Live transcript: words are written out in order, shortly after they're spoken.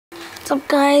What's up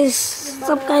guys?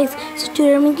 So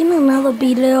today I'm making another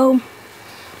video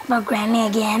about Granny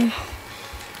again.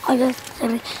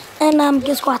 And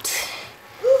guess what?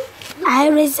 I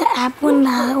erased the app when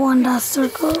the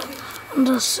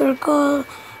circle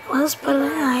was, but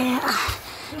I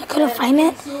couldn't find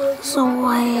it. So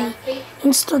I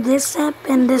installed this app,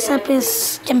 and this app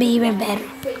can be even better.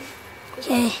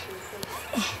 Okay.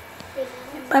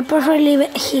 But I prefer leave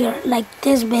it here, like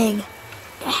this big.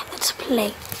 Yeah, let's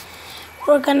play.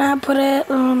 We're gonna put it,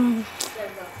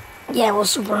 yeah, it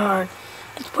was super hard.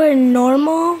 Let's put it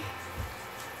normal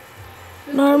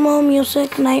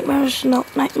music, nightmares, no,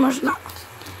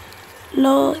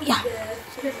 low, yeah.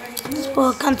 Let's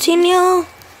put continue.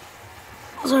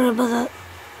 Sorry about that.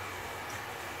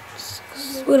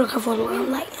 We don't have a lot of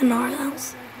light in our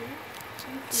house.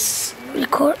 Let's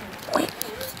record, wait,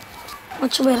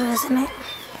 much better, isn't it?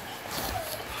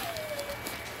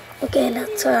 Okay,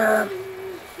 let's start.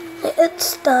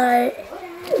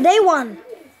 Day 1.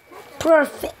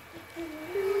 Perfect.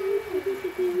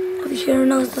 I'm sure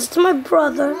knows this is my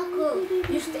brother.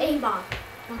 Use the aimbot.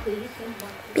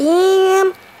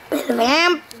 Bam,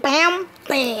 bam, bam,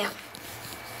 bam.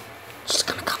 She's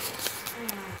gonna come.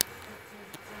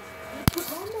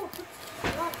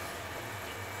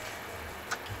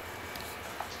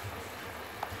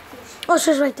 Oh,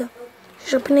 she's right there.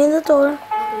 She's opening the door.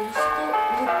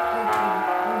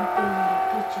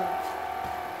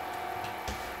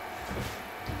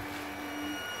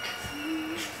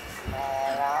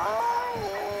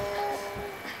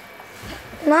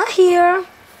 Not here.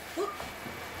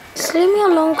 Just leave me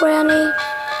alone, Granny.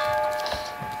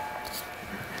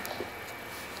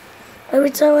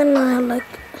 Every time when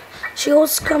she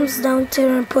always comes down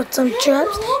here and puts some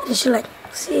traps, and she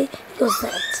see, it goes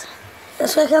that.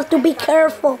 That's why I have to be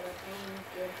careful.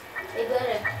 Hey,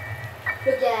 good.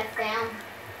 Look that I found.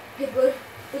 Hey, good.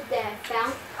 Look that I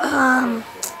found.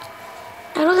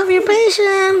 I don't have your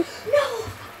patience. No.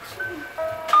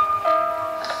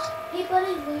 Hey,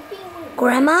 buddy,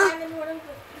 Grandma?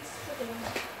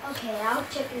 Okay, I'll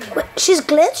check it out. Wait, she's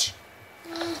glitch?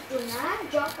 Do not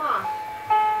drop off.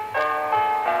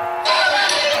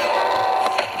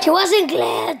 She wasn't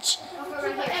glitch.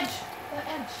 The edge,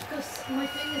 because my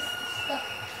thing is stuck.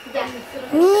 Yeah.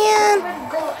 Man,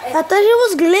 I thought it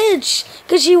was glitch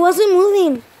because she wasn't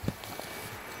moving.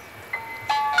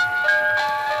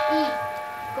 E.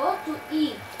 Go to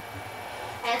E.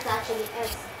 S actually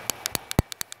S.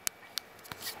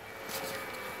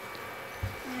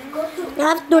 Go to I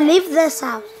have to leave this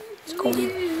house. Let's go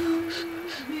in.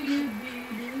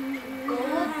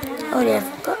 Oh yeah, I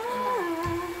forgot.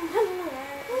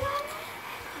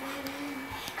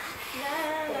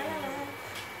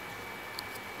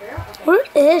 Where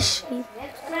is she?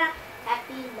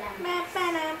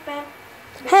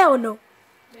 Hell no.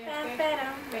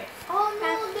 Oh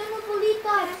no, they're not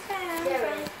bolitas.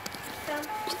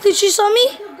 Did she saw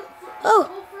me? Oh,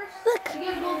 look.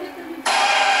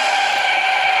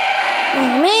 Oh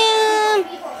man.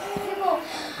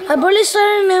 I barely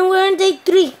started and we're on day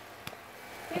 3.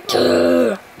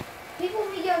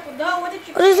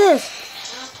 What is this?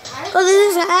 Oh,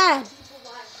 this is an ad.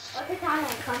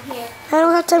 I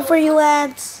don't have time for you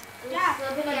ads. Yeah,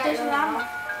 but there's a lot.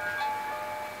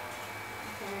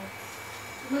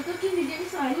 I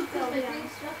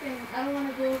don't want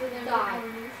to go over there.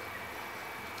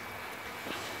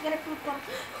 Get a food pump.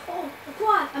 Oh, a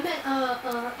quad. I meant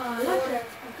launcher.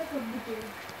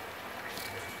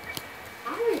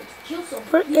 I'm ready to kill someone.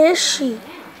 Where is she?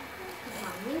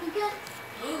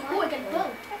 Oh, I got a bow.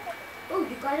 Oh,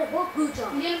 you got a bow. Good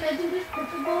job. You didn't do this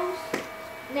purple bows?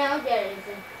 No, there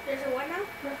isn't. There's a what now?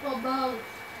 Purple bows.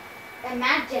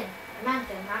 Imagine. Not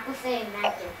gonna say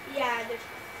imagine. Yeah, there's.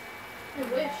 I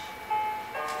wish.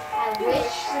 I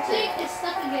wish. I think it's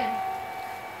stuck again.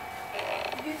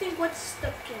 You think what's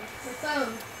stuck in? The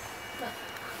phone.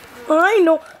 Oh, I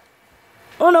know.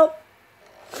 Oh no.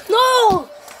 No!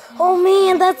 Oh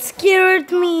man, that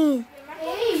scared me.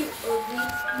 Hey,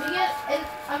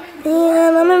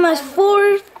 Man, I'm in my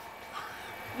 4th.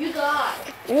 You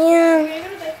died. Yeah. Okay, I'm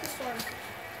gonna take this one.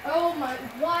 Oh my,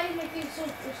 why am I making so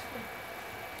twisted?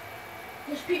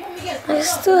 There's people we get. I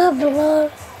still have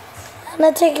blood. I'm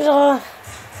gonna take it off.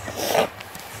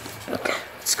 Okay,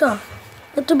 let's go.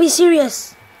 Have to be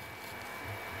serious.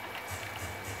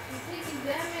 He's taking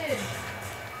damage.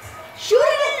 Shoot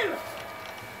him!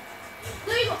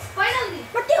 There you go, finally!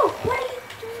 Mateo, what are you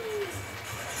doing?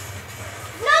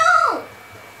 No!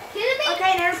 Kidding me?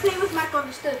 Okay, never play with Marco,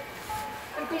 understood.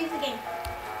 I'm playing the game.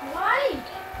 Why?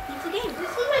 It's a game.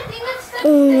 This is my thing that's stuck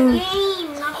in the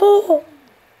game. Not Oh.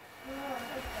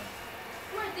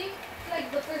 I think,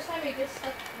 like, the first time I make it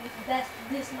stuck with that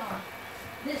this long.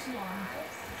 This long.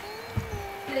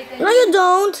 No, you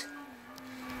don't.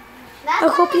 That's I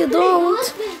hope you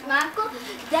don't. Marco,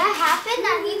 that happened.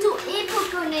 I need to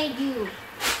impregnate you.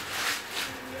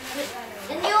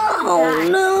 And you Oh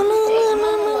no.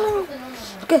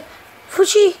 Okay,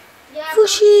 Fushi.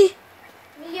 Fushi.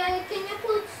 Yeah, can you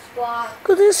put squat?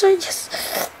 Go this side. Yes.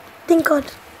 Thank God.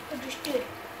 Understood.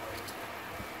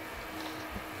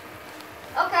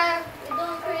 Okay, we're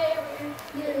doing creative.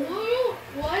 No.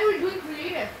 Why are we doing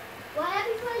creative? Why are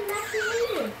we doing not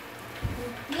creative?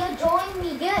 You're joining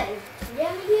me, guys.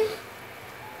 Yeah, Miguel.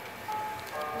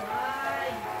 Why?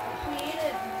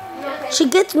 Creative. She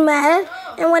gets mad,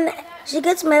 and when she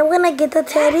gets mad when I get the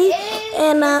teddy,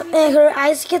 and her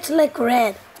eyes gets like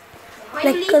red,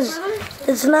 like cause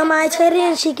it's not my teddy,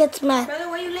 and she gets mad. Brother,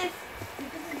 where you live?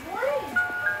 Because it's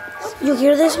boring. You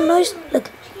hear this noise?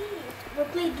 Look. We'll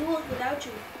play duels without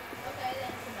you. Okay,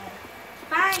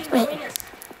 that's fine. Wait. I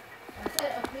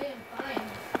said okay, fine.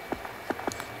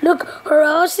 Look, her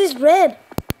house is red.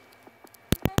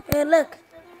 Hey, look.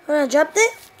 When I dropped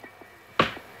it,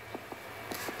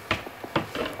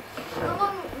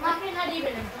 Mine not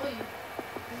even enjoy you.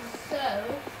 So.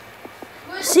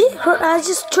 see, her eyes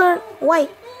just turned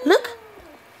white. Look.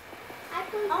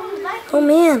 Oh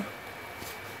man.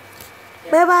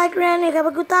 Bye bye, Granny. Have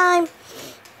a good time.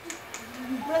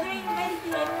 Brother ain't ready to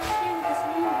play with this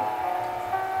new.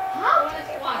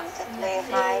 Play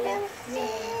hide and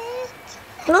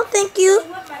seek. No, thank you.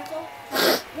 What, Michael?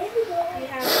 We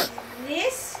have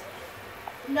this.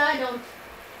 No, I don't.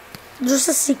 Just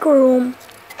a secret room.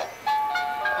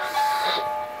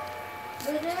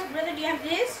 Brother, do you have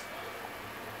this?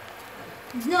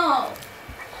 No.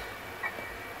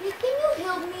 Hey, can you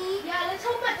help me? Yeah, let's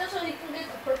help Matt so he can get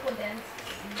the purple dance.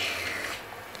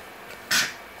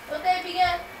 Okay,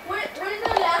 begin. Where's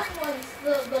the last ones?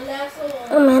 The last one.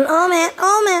 Oh man, oh man,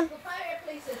 oh man. The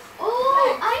fireplaces.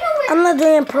 Oh, I know where. I'm not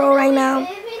doing pro right now.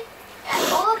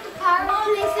 All of the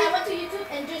fireplaces. I went to YouTube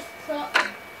and just saw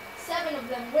 7 of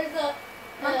them. Where's the?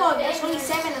 There's only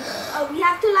 7 of them. We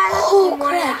have to line up Oh in one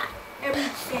crap. every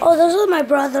day. Oh, those are my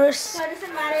brothers. So it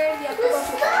doesn't matter if you have to go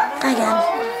to Again.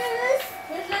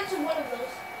 Where's lunch in one of those?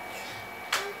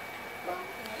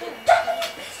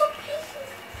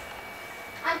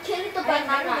 I'm killing the banana.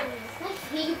 I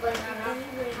hate banana.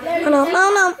 No.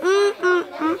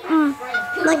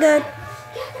 Not good.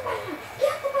 Get the banana!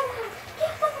 Get the banana!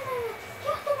 Get the banana!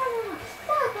 Get the banana!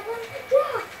 Stop, banana!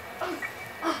 Drop!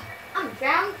 I'm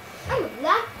brown. I'm a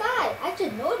black guy. I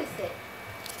should notice it.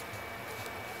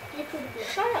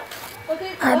 Shut up.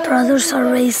 Okay. Our brothers are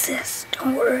racist.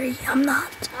 Don't worry, I'm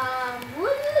not.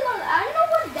 What is it called? I don't know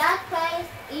what that place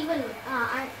even.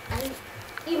 I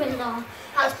even know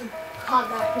how to call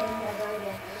that thing ever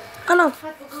again. Oh no, I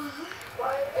forgot.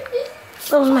 Why is this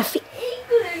that was my feet.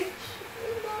 English?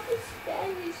 It's not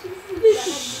Spanish.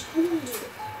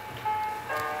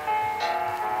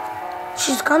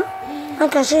 She's gone?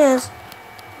 Okay, she is.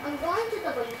 I'm going to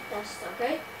the belief test,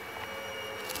 okay?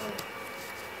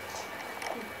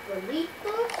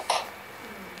 Burritos.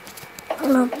 Oh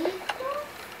no.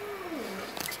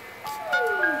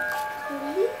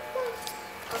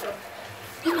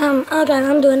 Okay,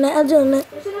 I'm doing it. I do it.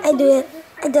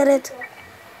 I did it.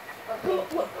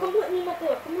 Come with me,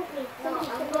 Mateo. Come with me.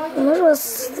 What was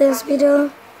this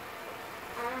video?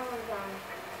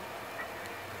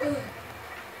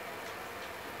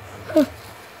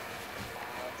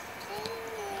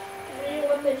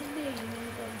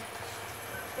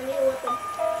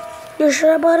 You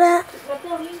sure about that?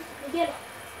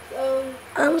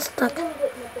 I'm stuck.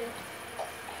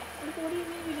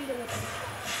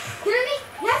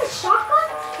 You have a shotgun?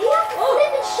 You have a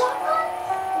flipping shotgun?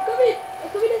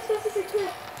 Come as fast as I can.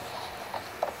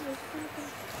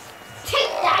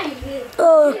 Take that, you.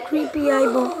 Oh, creepy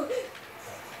eyeball.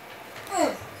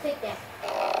 Take that.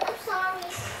 I'm sorry.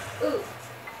 Ooh.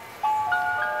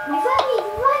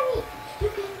 Run. You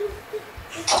can do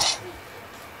this.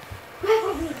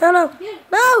 No, no.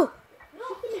 No!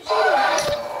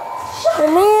 Oh,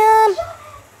 man.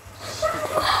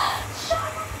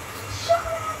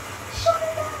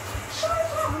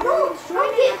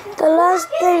 The last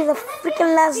day, the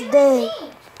freaking last day.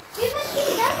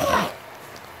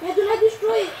 Yeah, do not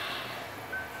destroy it.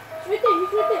 It's right there.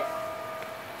 It's right there.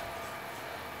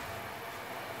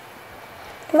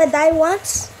 If I die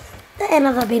once, the end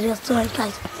of the video. Sorry,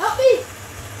 guys. Help me.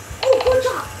 Oh, good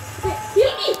job. Okay,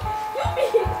 heal me.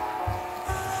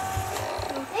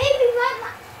 Hey,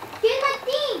 get my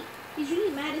team. He's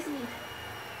really mad, isn't he?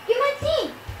 Get my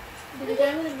team.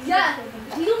 Yeah,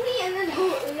 heal me and then go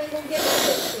get my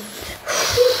team.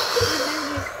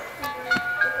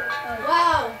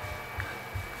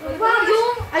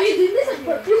 Are you doing this?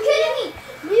 You kidding me?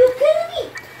 Are you kidding me?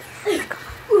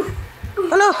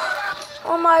 Oh no!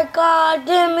 Oh my god,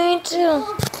 didn't mean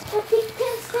to.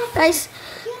 Guys,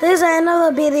 this is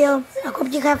another video. I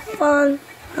hope you have fun.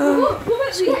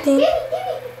 Sweet thing.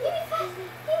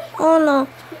 Oh no,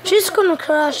 she's gonna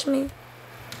crush me.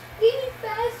 Give me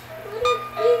fast.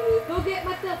 Go get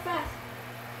myself fast.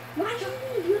 Why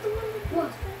don't you? You're the one that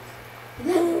wants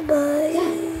fast. Bye.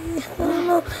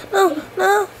 No, no,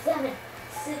 no. 7,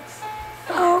 6,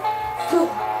 5, Oh, 4,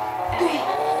 3,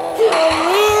 2. oh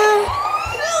man.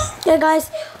 Yeah, guys,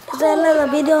 this is another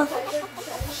video.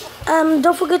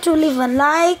 Don't forget to leave a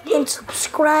like and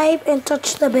subscribe and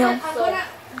touch the bell.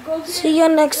 See you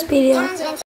next video.